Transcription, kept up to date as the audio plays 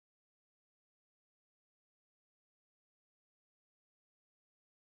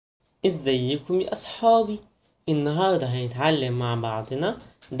ازيكم يا اصحابي؟ النهارده هنتعلم مع بعضنا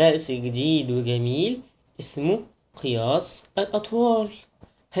درس جديد وجميل اسمه قياس الأطوال.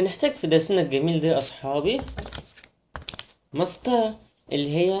 هنحتاج في درسنا الجميل ده يا اصحابي مسطرة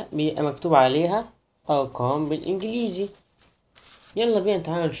اللي هي بيبقى مكتوب عليها ارقام بالانجليزي. يلا بينا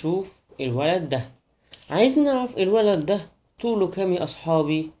تعالوا نشوف الولد ده. عايز نعرف الولد ده طوله كام يا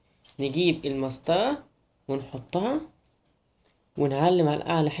اصحابي؟ نجيب المسطرة ونحطها ونعلم على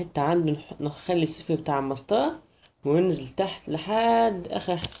أعلى حتة عنده، نخلي الصفر بتاع المسطرة وننزل تحت لحد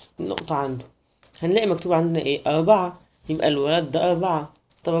آخر نقطة عنده. هنلاقي مكتوب عندنا إيه؟ 4. يبقى الولد ده 4.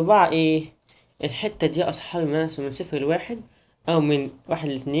 طب 4 إيه؟ الحتة دي يا أصحابي من 0 ل1 أو من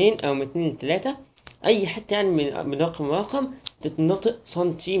 1 ل2 أو من 2 ل3، أي حتة يعني من رقم لرقم تتنطق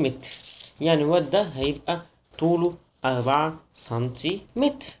سنتيمتر. يعني الولد ده هيبقى طوله 4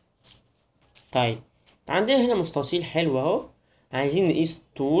 سنتيمتر. طيب عندنا هنا مستطيل حلو اهو، عايزين نقيس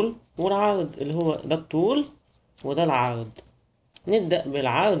الطول والعرض، اللي هو ده الطول وده العرض. نبدأ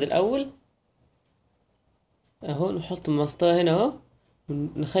بالعرض الأول اهو، نحط المسطرة هنا اهو،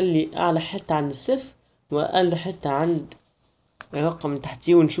 نخلي أعلى حتة عند الصفر وأقل حتة عند الرقم اللي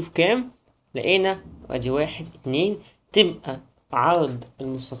تحتيه ونشوف كام. لقينا ادي 1 2، تبقى عرض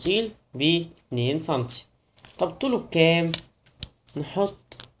المستطيل ب2 سنتي. طب طوله بكام؟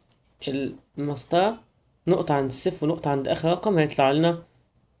 نحط المسطرة نقطة عند الصفر ونقطة عند آخر رقم، هيطلع لنا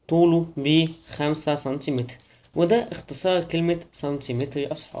طوله ب5 سنتيمتر. وده اختصار كلمة سنتيمتر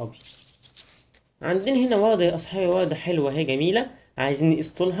يا أصحابي. عندنا هنا وردة يا أصحابي، وردة حلوة اهي جميلة، عايزين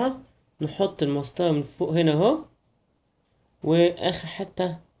نقيس طولها. نحط المسطرة من فوق هنا اهو، وآخر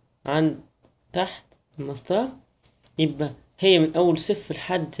حتة عند تحت المسطرة، يبقى هي من أول 0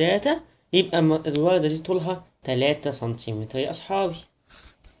 لحد 3، يبقى الوردة دي طولها 3 سنتيمتر يا أصحابي.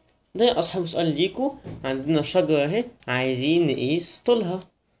 ده يا أصحابي سؤال ليكو. عندنا شجرة اهي عايزين نقيس طولها.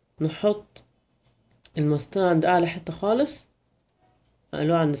 نحط المسطرة عند أعلى حتة خالص،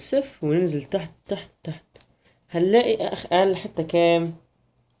 اللي هو عند الصفر، وننزل تحت تحت تحت. هنلاقي أقل حتة كام؟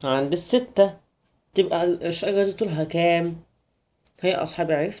 عند ال6. تبقى الشجرة دي طولها كام؟ هي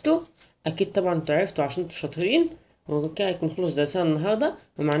أصحابي عرفتوا؟ أكيد طبعا انتوا عرفتوا عشان انتوا شاطرين. وكده يكون خلص درسنا النهاردة،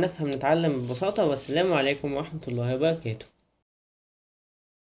 ومع نفهم نتعلم ببساطة. والسلام عليكم ورحمة الله وبركاته.